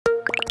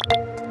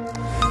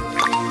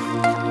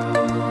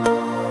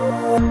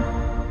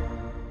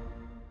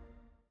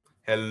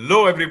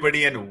Hello,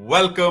 everybody, and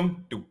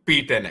welcome to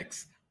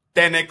P10X.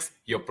 10X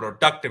your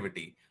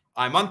productivity.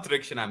 I'm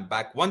Antriksh, and I'm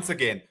back once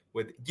again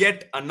with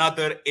yet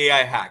another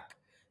AI hack.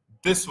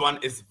 This one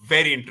is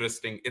very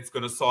interesting. It's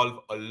going to solve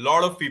a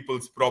lot of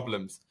people's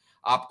problems.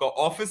 आपका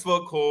office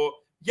work हो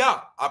या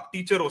आप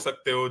teacher हो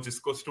सकते हो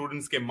जिसको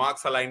students के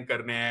marks align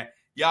करने हैं,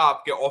 या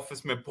आपके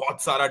ऑफिस में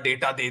बहुत सारा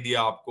डेटा दे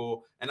दिया आपको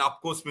एंड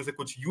आपको उसमें से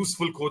कुछ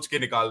यूजफुल खोज के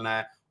निकालना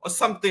है और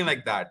something like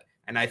that.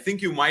 And I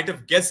think you might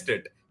have guessed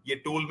it. ये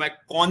टूल मैं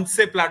कौन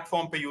से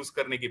प्लेटफॉर्म पे यूज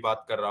करने की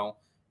बात कर रहा हूं,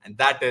 and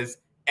that is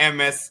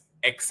MS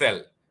Excel.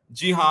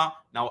 जी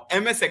हाँ, now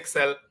MS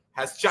Excel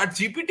has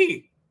ChatGPT.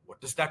 What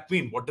does that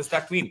mean? What does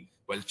that mean?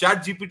 Well,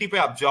 ChatGPT पे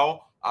आप जाओ,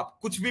 आप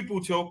कुछ भी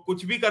पूछो,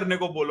 कुछ भी करने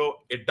को बोलो,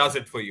 it does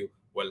it for you.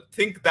 Well,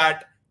 think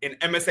that in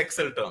MS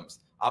Excel terms.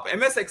 आप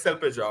MS Excel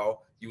पे जाओ,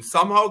 you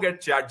somehow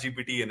get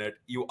ChatGPT in it,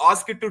 you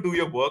ask it to do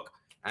your work,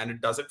 and it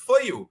does it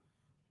for you.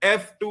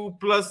 F2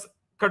 plus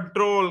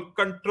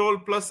control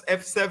plus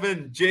F7,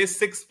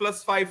 J6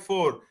 plus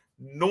 5-4.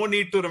 No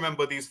need to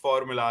remember these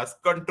formulas.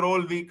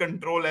 Control V,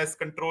 Control S,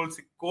 Control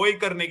C. कोई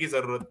करने की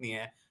जरूरत नहीं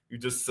है. You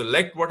just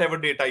select whatever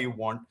data you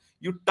want.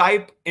 You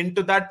type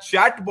into that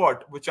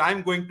chatbot, which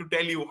I'm going to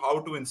tell you how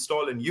to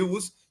install and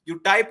use. You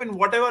type in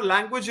whatever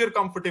language you're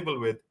comfortable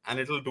with,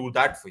 and it'll do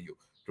that for you.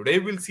 Today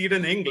we'll see it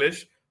in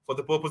English for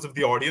the purpose of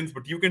the audience,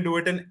 but you can do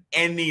it in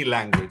any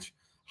language.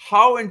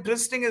 How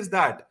interesting is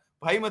that?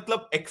 भाई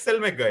मतलब Excel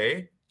में गए,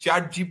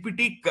 chat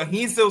GPT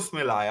कहीं से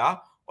उसमें लाया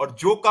और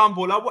जो काम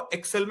बोला वो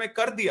एक्सेल में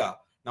कर दिया.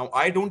 Now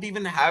I don't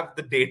even have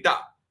the data,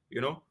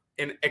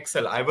 in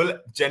Excel. I will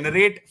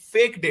generate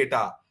fake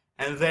data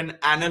and then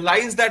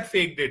analyze that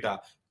fake data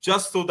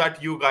just so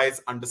that you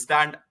guys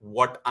understand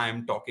what I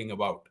am talking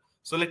about.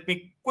 So let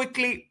me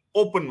quickly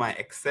open my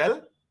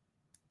Excel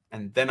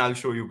and then I'll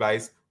show you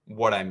guys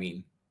what I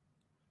mean.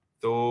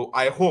 So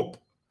I hope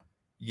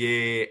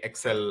ये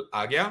Excel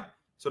आ गया.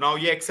 So now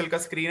ये Excel का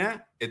screen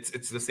है.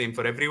 It's the same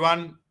for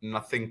everyone.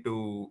 Nothing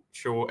to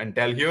show and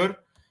tell here.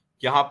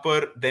 यहाँ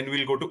पर then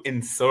we'll go to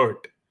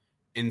insert.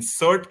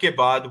 Insert के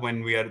बाद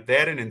when we are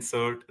there in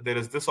insert, there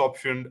is this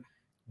option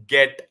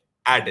get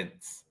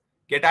add-ins.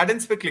 Get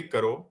add-ins पे click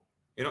करो.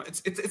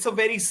 It's a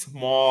very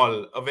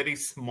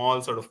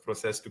small sort of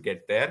process to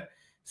get there.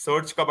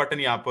 Search का button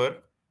यहाँ पर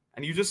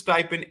and you just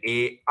type in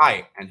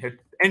AI and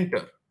hit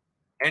enter.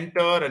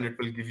 Enter and it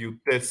will give you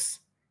this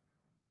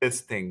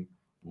thing.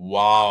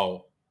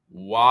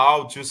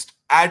 Wow, just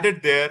add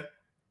it there.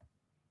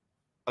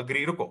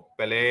 Agree, रुको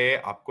पहले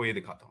आपको ये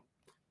दिखाता हूं.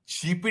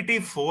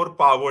 GPT-4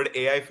 powered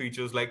AI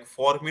features like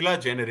formula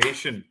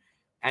generation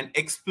and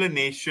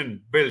explanation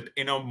built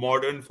in a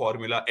modern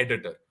formula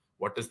editor.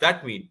 What does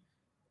that mean?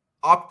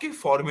 आपके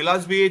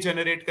formulas भी ये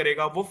generate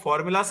करेगा. वो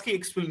formulas की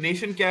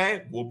explanation क्या है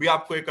वो भी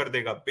आपको ये कर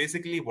देगा.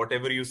 Basically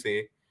whatever you say,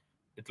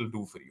 it will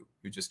do for you.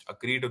 You just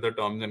agree to the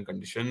terms and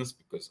conditions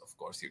because of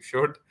course you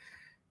should,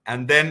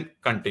 and then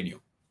continue.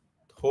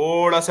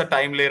 थोड़ा सा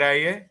टाइम ले रहा है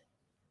ये.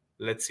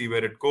 Let's see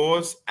where it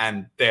goes,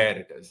 and there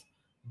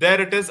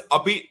it is.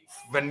 अभी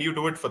when you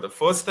do it for the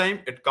first time,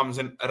 it comes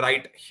in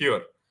right here.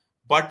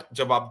 But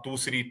जब आप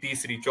दूसरी,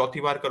 तीसरी,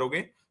 चौथी बार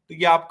करोगे तो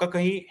ये आपका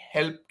कहीं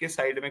help के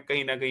साइड में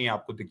कहीं ना कहीं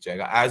आपको दिख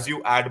जाएगा. As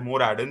you add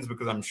more add-ins,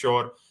 because I'm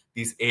sure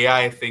these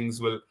AI things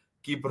will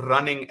keep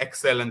running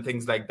Excel and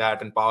things like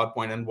that and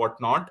PowerPoint and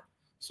whatnot.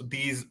 So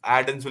these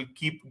add-ins will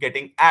keep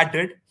getting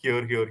added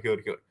here.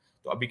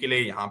 तो अभी के लिए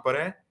यहाँ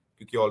पर है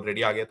क्योंकि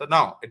already आ गया था.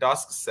 Now it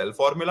asks cell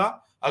formula.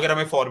 अगर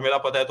हमें फॉर्मूला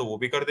पता है तो वो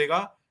भी कर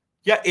देगा,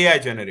 या AI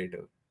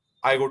generator.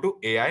 I go to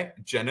AI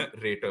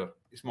generator.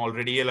 इसमें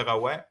ऑलरेडी ये लगा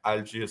हुआ है. I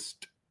will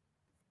just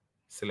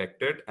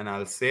select it and I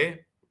will say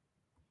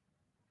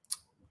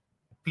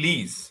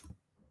please,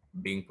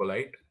 being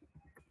polite,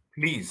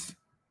 please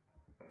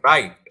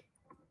right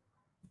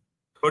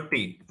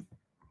 30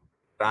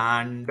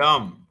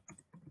 random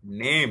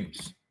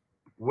names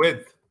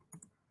with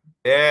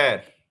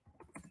their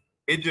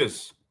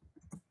ages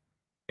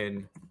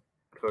in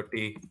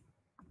 30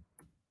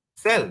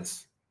 cells,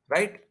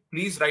 right?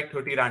 Please write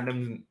 30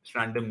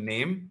 random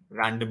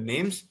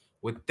names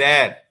with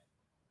their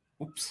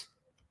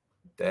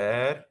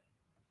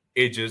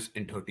ages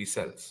in 30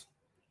 cells.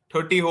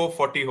 30 ho,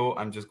 40 ho.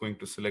 I'm just going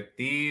to select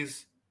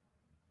these.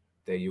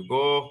 There you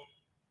go.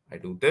 I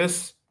do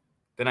this.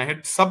 Then I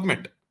hit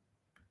submit.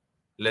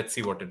 Let's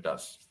see what it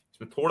does.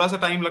 इसमें थोड़ा सा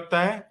time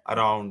लगता है,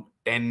 around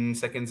 10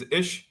 seconds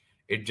ish.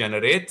 It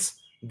generates,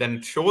 then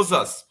it shows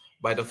us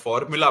by the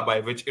formula by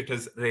which it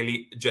has really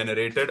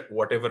generated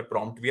whatever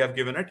prompt we have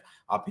given it.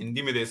 आप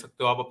हिंदी में दे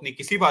सकते हो, आप अपनी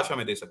किसी भाषा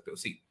में दे सकते हो.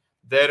 See,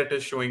 there it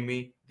is showing me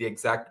the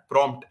exact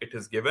prompt it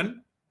is given,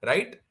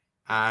 right?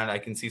 And I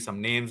can see some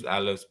names: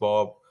 Alice,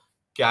 Bob,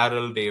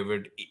 Carol,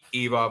 David,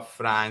 Eva,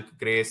 Frank,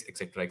 Grace,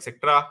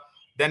 etc.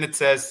 Then it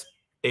says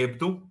tape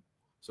do.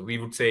 So we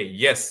would say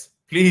yes,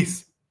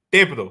 please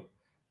tape do.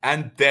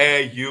 And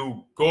there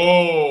you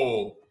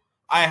go.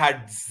 I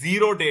had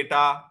zero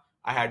data.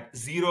 I had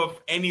zero of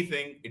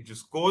anything. It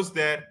just goes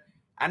there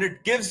and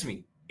it gives me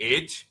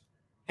age,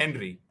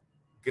 Henry,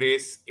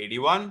 Grace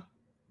 81,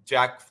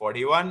 Jack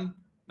 41,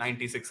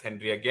 96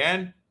 Henry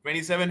again,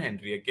 27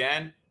 Henry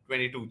again,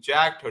 22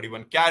 Jack,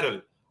 31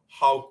 Carol.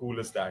 How cool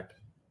is that?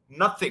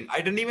 Nothing.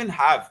 I didn't even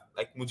have,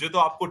 like, मुझे तो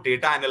आपको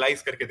data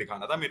analyze करके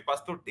दिखाना था, मेरे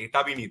पास तो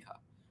data भी नहीं था.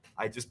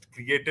 I just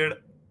created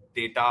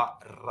data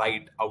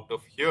right out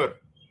of here.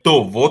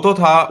 तो वो तो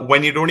था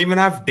when you don't even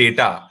have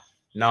data.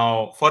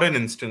 Now, for an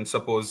instance,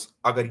 suppose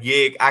अगर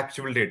ये एक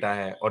actual data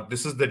है और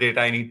this is the data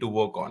I need to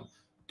work on,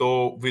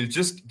 तो we'll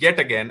just get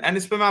again, and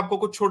इस पे मैं आपको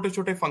कुछ छोटे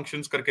छोटे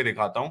functions करके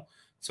दिखाता हूँ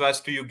so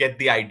as to you get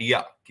the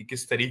idea कि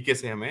किस तरीके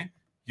से हमें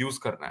use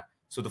करना है.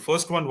 So the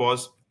first one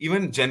was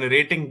even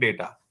generating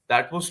data.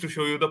 That was to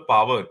show you the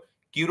power.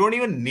 You don't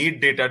even need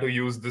data to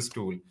use this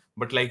tool,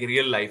 but like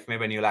real life में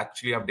when you'll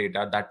actually have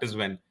data, that is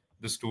when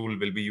this tool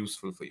will be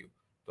useful for you.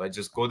 So I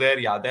just go there,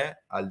 yaad hai,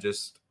 I'll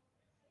just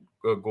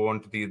go on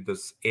to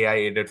this AI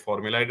aided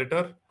formula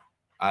editor.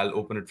 I'll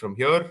open it from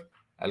here.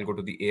 I'll go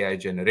to the AI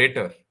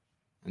generator,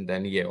 and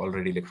then yeah,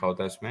 already likha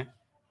hota hai isme.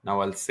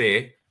 Now I'll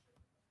say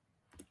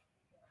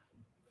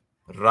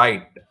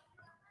write,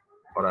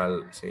 or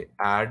I'll say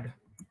add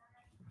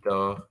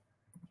the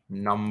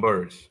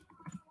numbers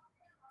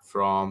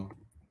from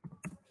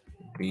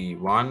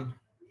B1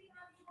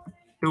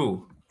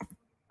 to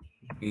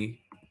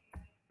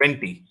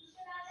B20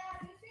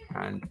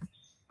 and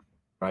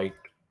write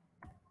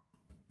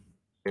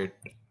it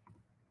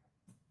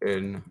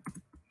in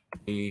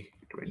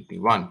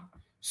B21.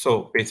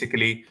 So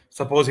basically,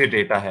 suppose your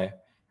data hai,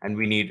 and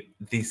we need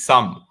the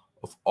sum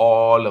of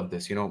all of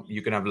this. You know,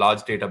 you can have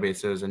large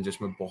databases and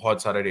just में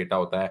बहुत सारा data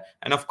होता है.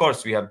 And of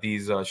course, we have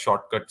these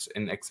shortcuts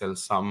in Excel,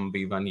 sum,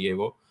 B1, ये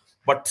वो.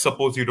 But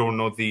suppose you don't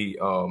know the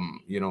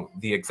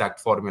the exact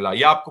formula,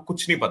 या आपको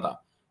कुछ नहीं पता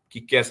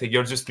कि कैसे,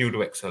 you're just new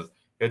to Excel.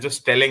 You're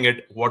just telling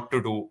it what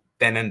to do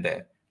then and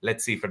there.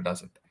 Let's see if it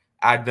does it.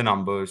 Add the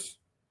numbers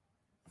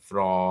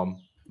from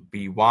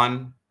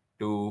B1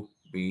 to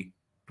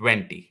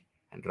B20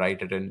 and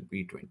write it in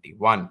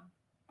B21.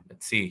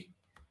 Let's see.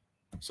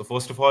 So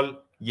first of all,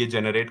 ये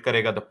generate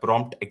करेगा the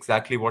prompt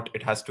exactly what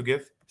it has to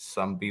give.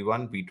 Sum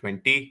B1,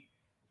 B20.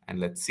 And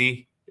let's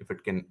see if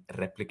it can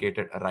replicate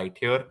it right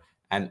here.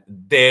 And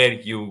there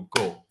you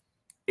go.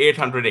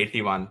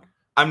 881.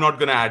 I'm not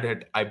going to add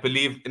it. I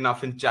believe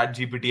enough in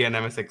ChatGPT and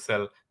MS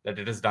Excel that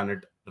it has done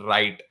it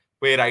right,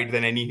 way right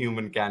than any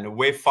human can,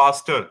 way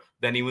faster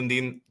than even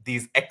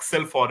these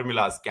Excel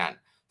formulas can.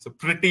 So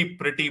pretty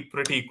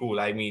cool.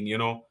 I mean,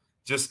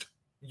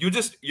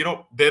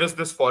 there is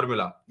this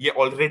formula. ये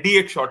already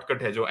एक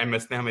shortcut है जो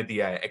MS ने हमें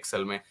दिया है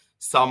Excel में,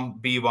 sum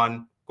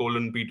B1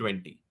 colon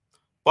B20.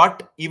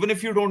 But even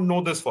if you don't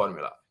know this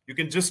formula, you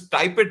can just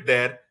type it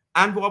there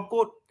and वो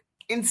आपको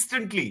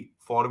instantly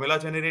formula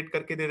generate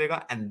करके दे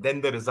देगा, and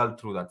then the result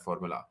through that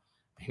formula.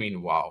 I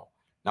mean, wow.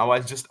 Now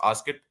I'll just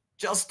ask it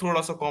just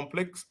थोड़ा सा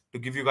complex to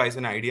give you guys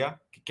an idea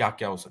कि क्या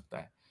क्या हो सकता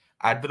है.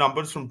 Add the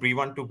numbers from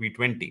B1 to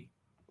B20.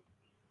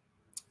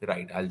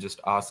 Right, I'll just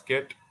ask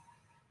it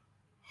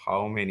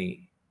how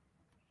many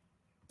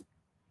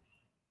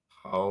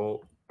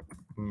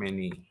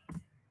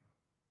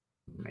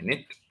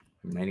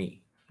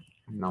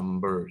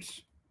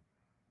numbers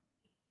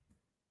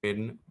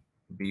in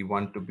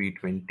B1 to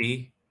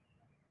B20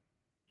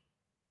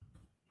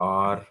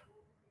 are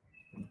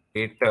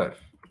greater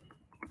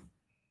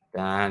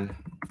than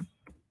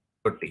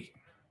 30.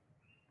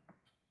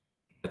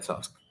 Let's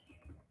ask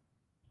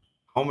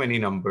how many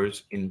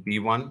numbers in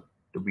B1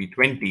 to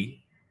B20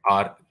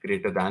 are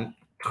greater than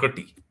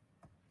 30.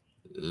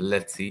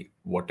 Let's see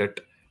what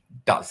it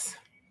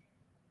does.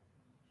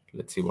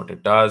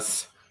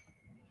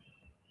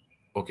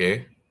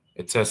 Okay,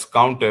 it says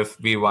count if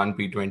B1,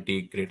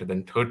 B20 greater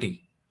than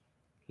 30.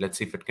 Let's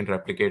see if it can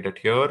replicate it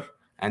here.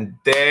 And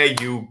there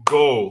you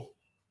go.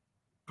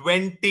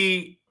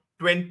 20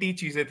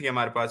 चीजें थी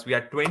हमारे पास. We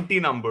had 20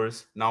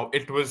 numbers. Now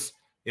it was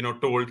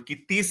told कि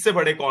 30 से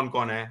बड़े कौन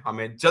कौन है,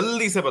 हमें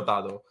जल्दी से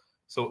बता दो.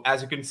 So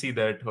as you can see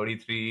there,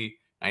 33,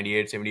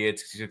 98, 78,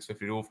 66,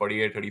 52,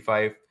 48,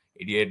 35,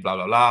 88, blah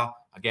blah blah.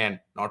 Again,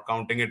 not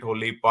counting it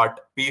wholly, but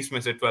piece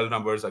में से 12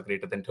 numbers are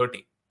greater than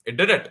 30. It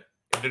did it.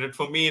 It did it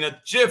for me in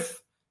a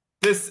jiff.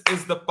 This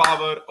is the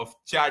power of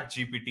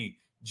ChatGPT.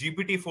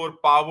 GPT-4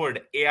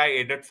 powered AI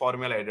aided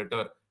formula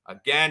editor.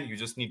 Again, you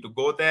just need to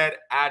go there,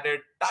 add it,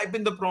 type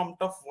in the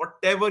prompt of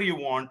whatever you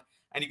want,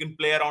 and you can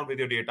play around with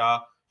your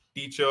data.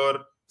 Teacher,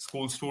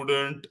 school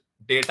student,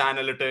 data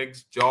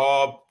analytics,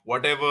 job,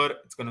 whatever.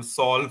 It's going to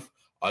solve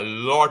a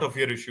lot of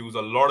your issues,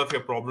 a lot of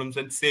your problems,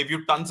 and save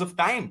you tons of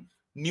time.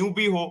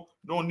 Newbie ho,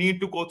 no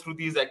need to go through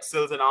these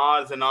Excels and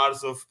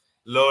hours of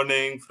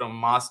learning from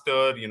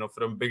master,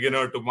 from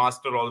beginner to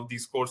master, all of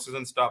these courses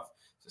and stuff.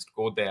 Just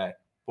go there,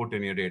 put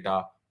in your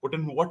data, put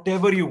in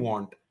whatever you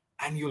want,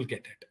 and you'll get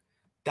it.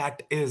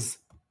 That is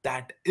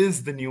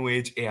the new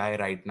age AI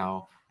right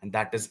now, and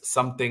that is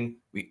something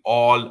we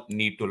all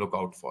need to look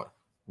out for.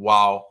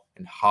 Wow,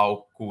 and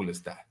how cool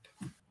is that?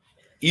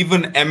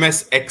 Even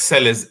MS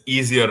Excel is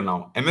easier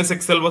now. MS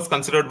Excel was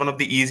considered one of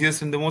the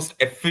easiest and the most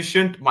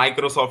efficient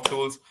Microsoft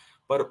tools,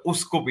 but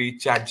usko bhi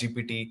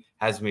ChatGPT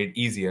has made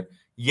easier.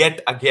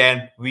 Yet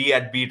again, we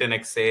at Beat and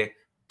X say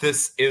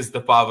this is the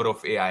power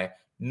of AI.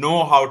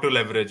 Know how to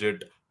leverage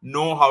it.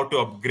 know how to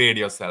upgrade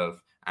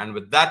yourself. And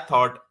with that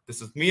thought,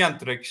 this is me,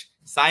 Antriksh,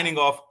 signing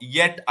off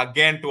yet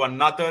again to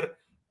another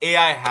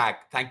AI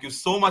hack. Thank you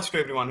so much to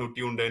everyone who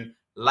tuned in.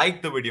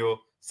 Like the video,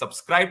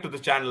 subscribe to the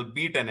channel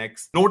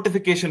B10X,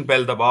 notification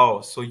bell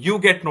dabao so you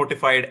get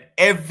notified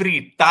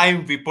every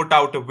time we put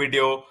out a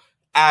video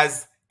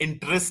as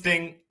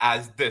interesting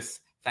as this.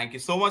 Thank you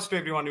so much to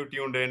everyone who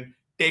tuned in.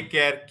 Take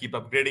care, keep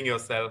upgrading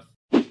yourself.